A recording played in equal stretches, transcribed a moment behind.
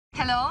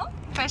Hello,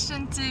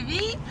 Fashion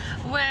TV.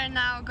 We're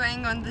now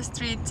going on the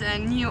street,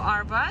 New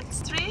Arbat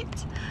Street,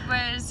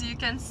 where you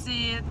can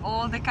see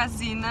all the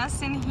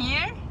casinos in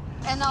here.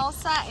 And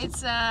also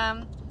it's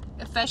a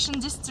fashion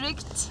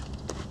district,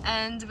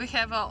 and we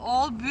have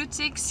all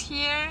boutiques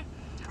here,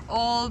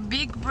 all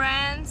big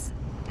brands,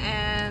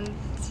 and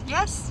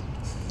yes,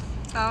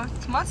 so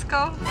it's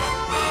Moscow.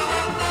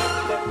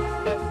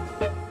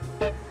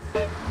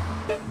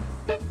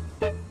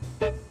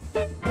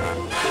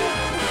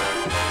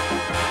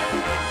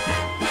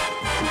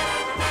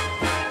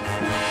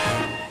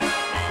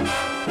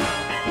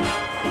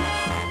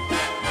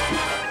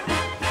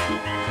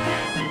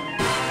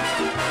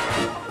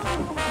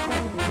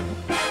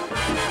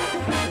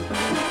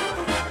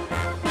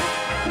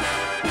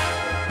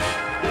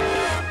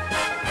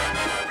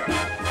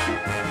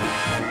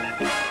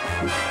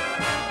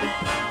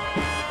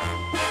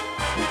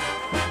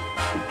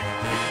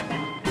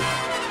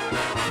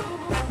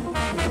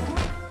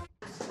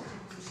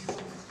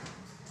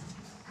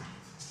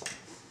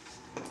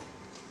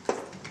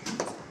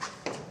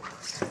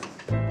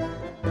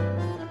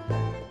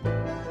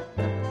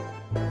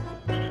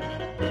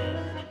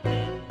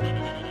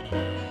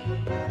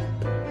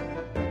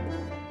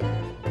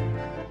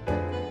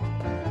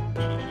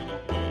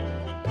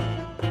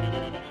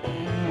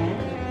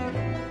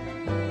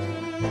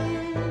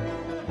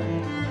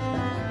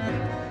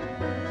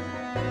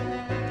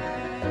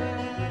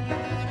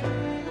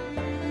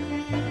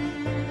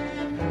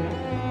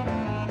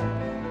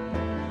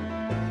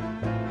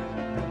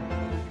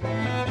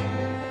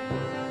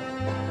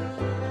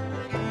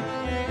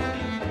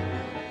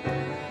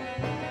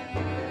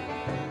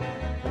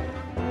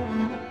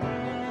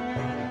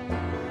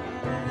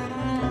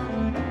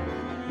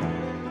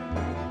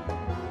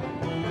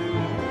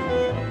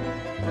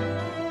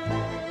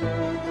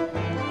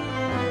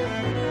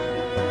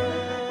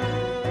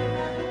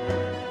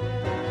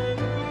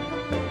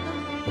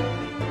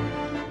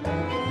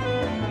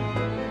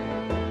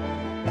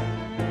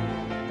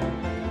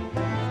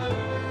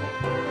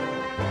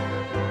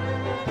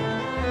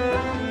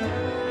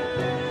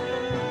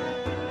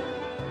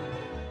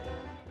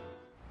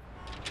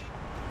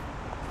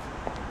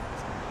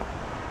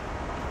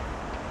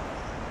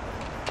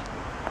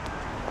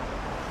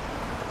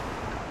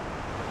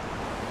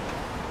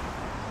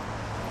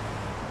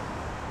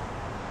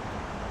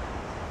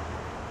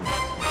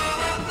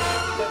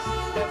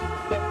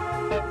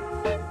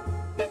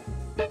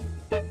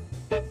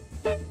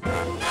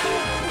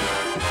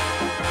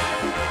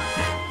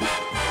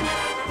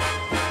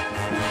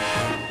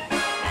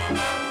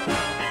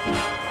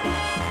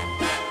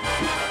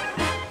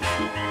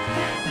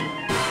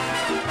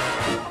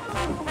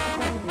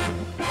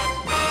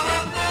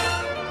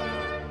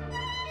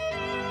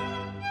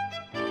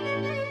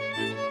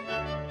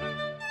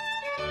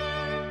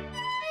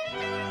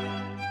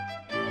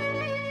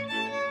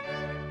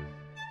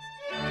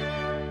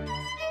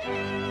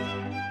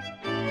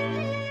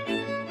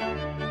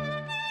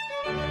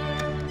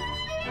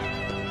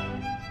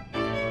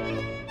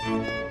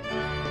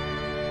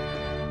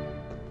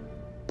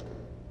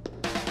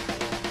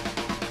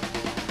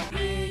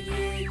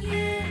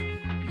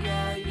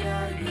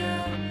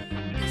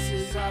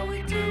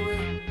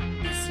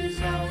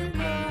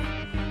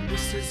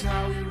 This is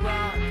how we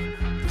rock,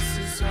 this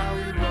is how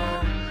we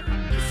roll,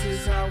 this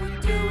is how we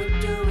do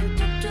it, do it,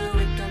 do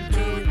it, don't do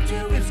it,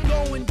 do it. It's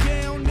going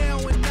down now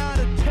and not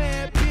a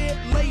tad bit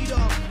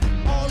later.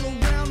 All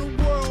around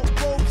the world,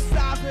 both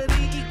sides of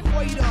the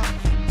equator.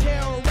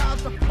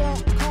 Terrorize the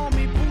funk, call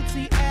me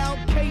Bootsy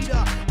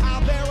Al-Qaeda.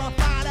 I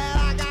verify that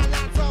I got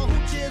lots of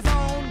hooches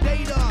on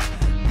data.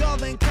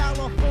 Southern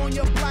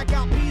California,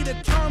 blackout be the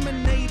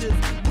Terminators.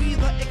 We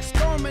the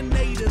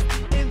exterminators,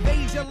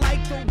 invade you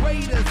like the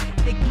Raiders.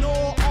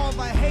 Ignore all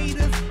the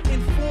haters,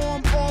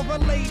 inform all the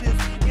latest.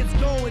 It's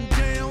going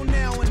down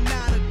now and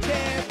not a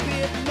tad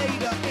bit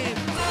later.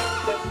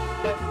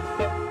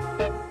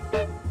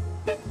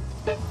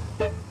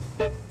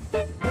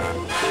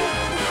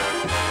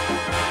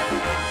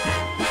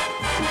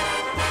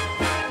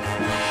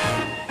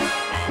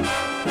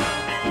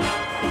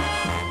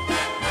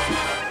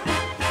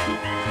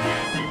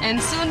 And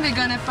soon we're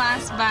gonna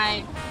pass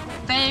by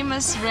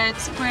famous Red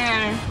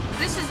Square.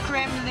 This is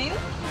Kremlin.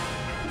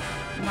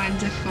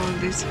 Wonderful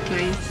this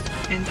place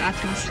and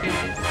atmosphere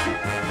is.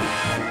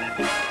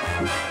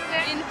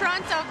 We're in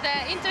front of the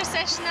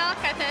Intercessional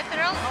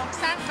Cathedral of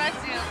St.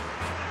 Basil,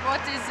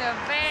 what is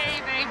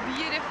very, very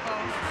beautiful,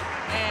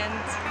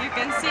 and you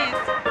can see it.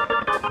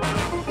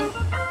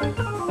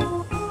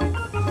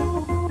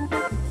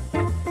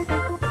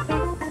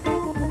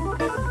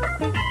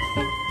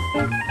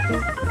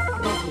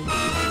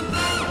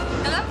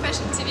 Hello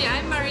Fashion TV,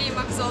 I'm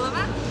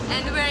Mogsolova,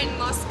 and we're in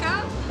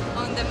Moscow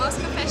on the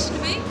Moscow Fashion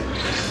Week.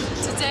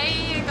 Today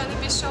we're gonna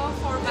be show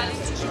for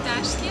Valentin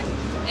Yudashkin,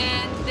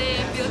 and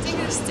they're building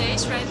the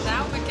stage right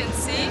now. We can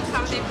see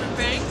how they're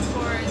preparing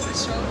for the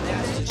show.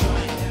 That's the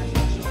joint.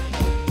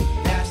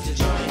 That's the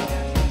joint.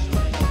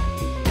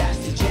 That's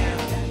the jam.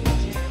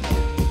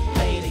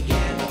 Play it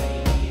again.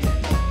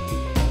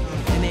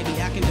 And maybe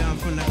I can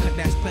from the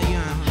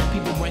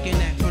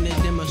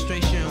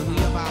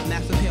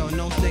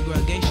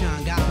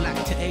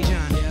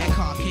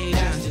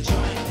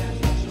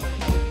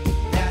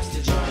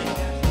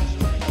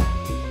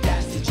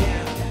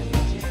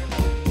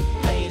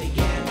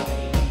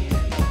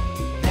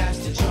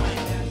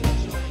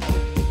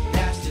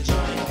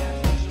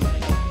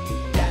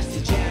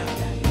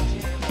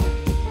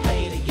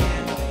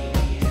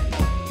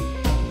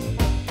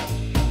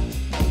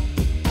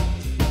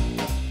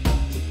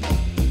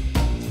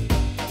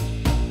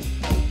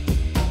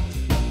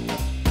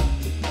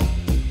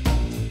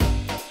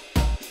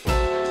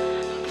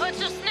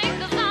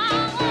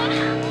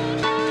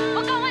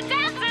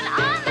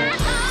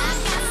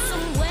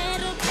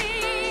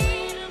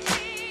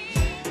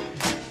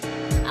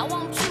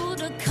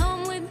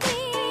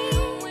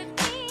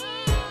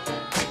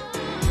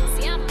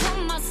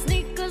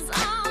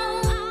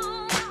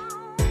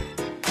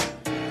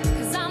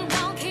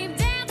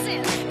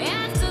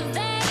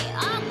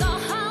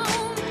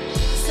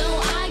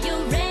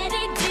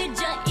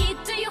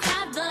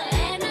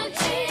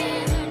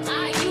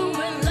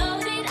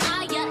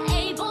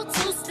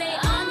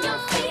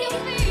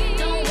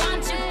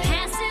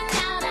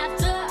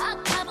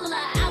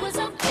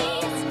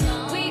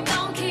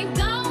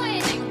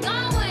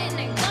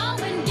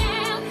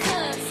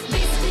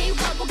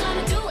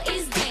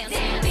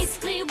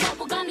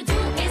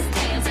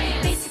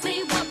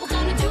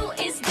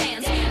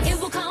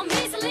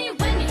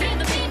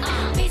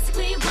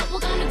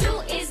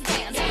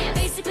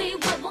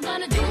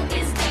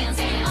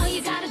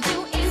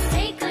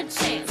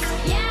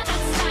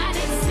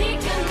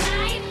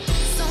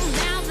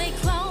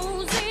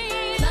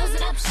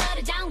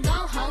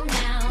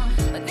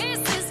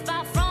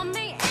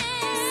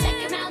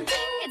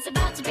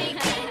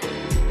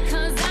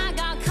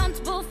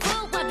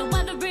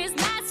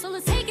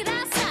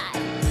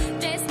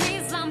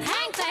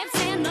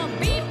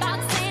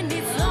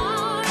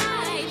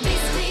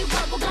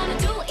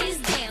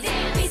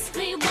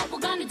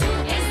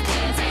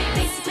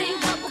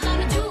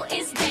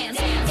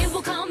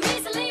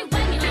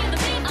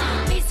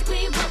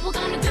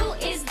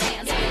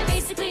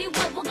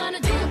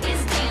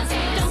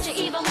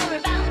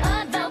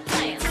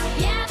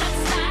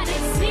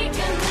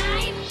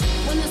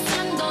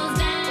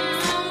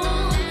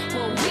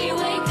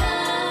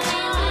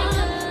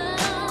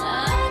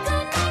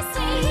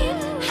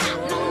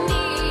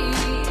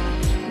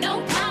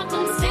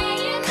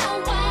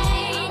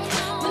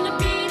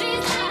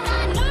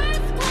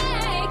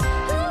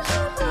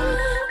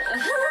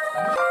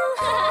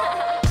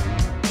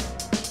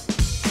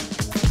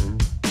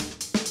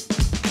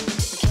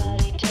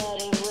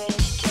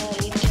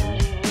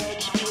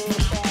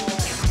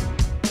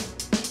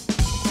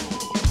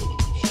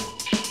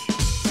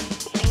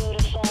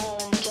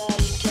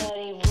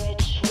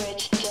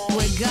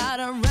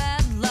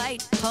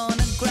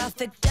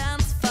the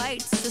dance fight,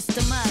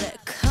 systematic,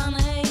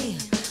 honey,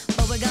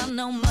 but we got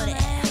no money.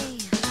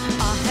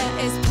 Our hair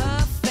is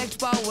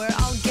perfect while we're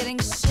all getting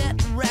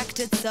shit wrecked.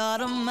 It's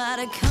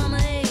automatic,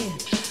 honey,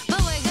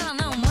 but we got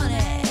no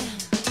money.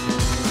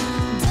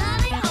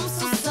 Daddy, I'm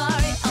so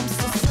sorry, I'm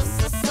so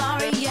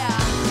sorry, yeah.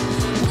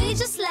 We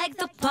just like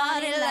the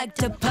party, like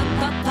to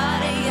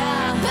party,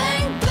 yeah.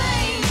 Bang,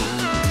 bang.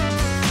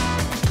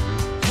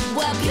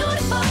 We're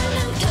beautiful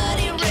and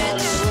dirty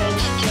rich.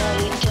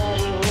 Dirty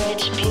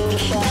rich,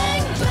 beautiful.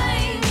 Bang,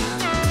 bang.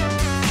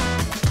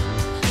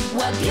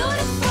 We're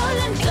beautiful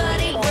and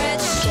dirty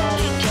rich.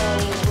 Dirty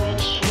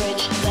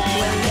rich, bang.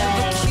 We have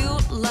a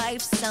cute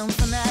life, sound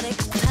fanatic,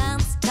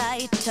 pants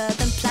tighter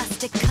than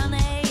plastic,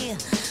 honey,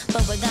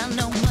 but we got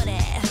no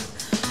money.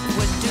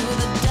 We do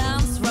the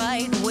dance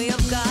right,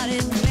 we've got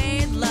it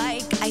made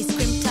like ice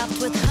cream topped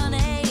with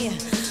honey,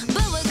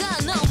 but we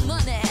got no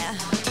money.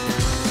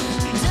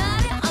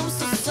 Daddy, I'm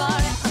so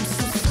sorry, I'm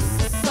so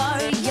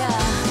sorry,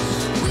 yeah.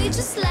 We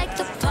just like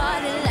to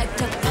party, like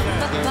to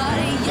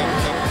party, yeah.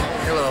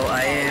 Hello,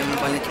 I am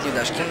Valentin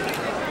Yudashkin.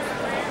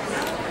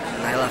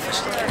 I love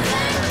FashionTV.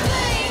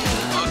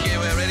 Okay,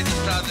 we're ready to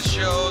start the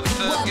show. The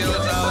first girl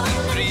is out in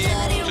 3,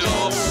 2,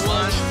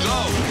 1, go!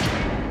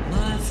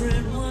 My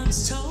friend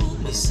once told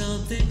me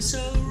something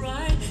so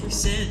right. He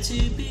said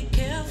to be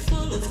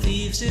careful of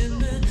thieves in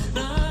the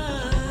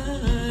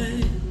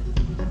night.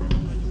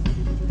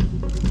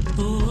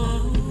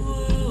 Oh,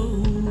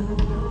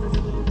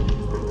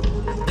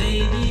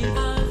 baby,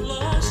 I've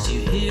lost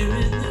you here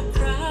in the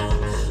crowd.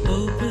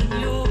 Open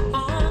your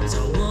arms, I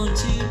want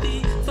to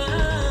be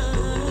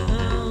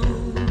found.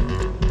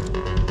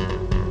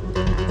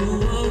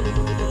 Oh,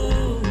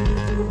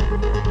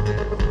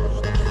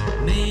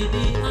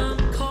 maybe I'm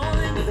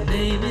calling your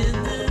name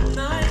in the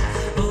night.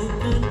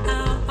 Open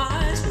our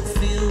eyes, we'll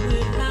feel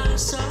it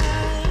outside.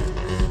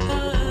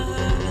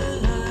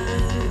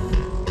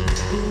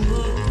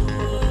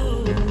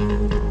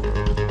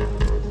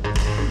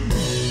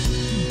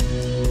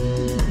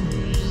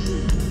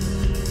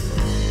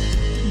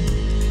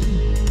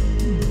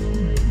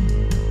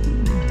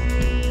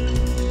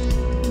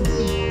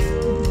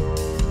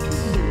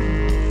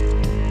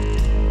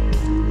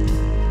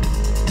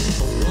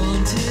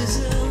 Want is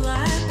a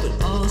life, but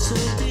also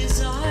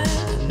desire.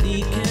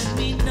 Need can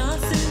mean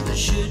nothing, but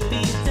should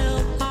be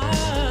held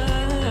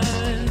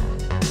high.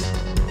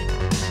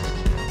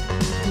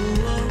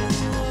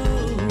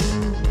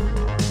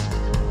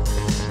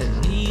 A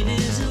need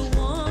is a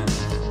want,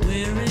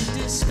 wearing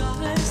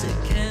disguise. It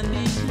can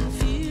be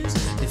confused,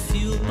 if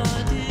fueled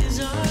by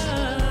desire.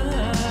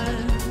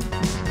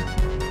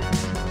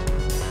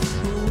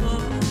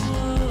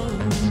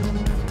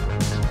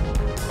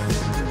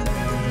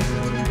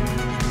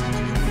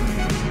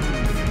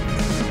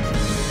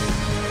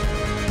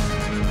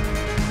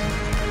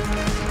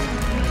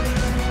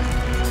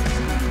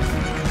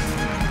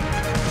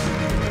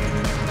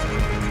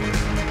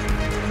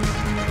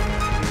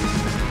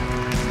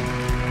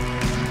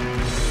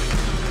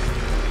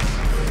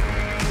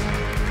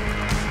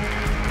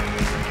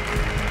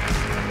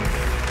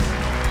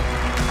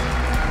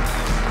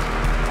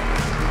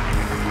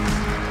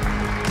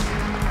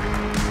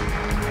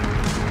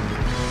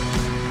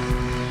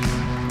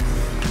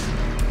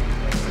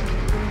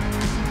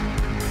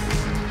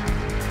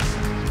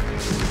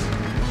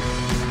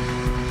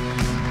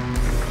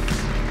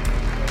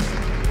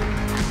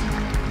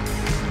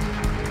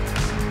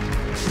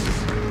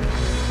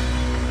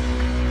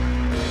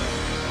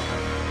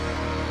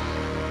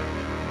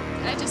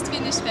 I just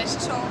finished fashion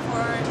show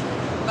for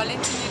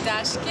Valentin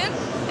Yudashkin.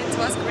 It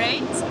was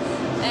great,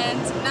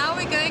 and now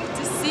we're going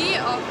to see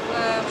a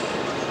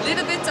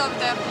little bit of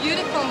the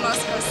beautiful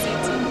Moscow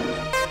city.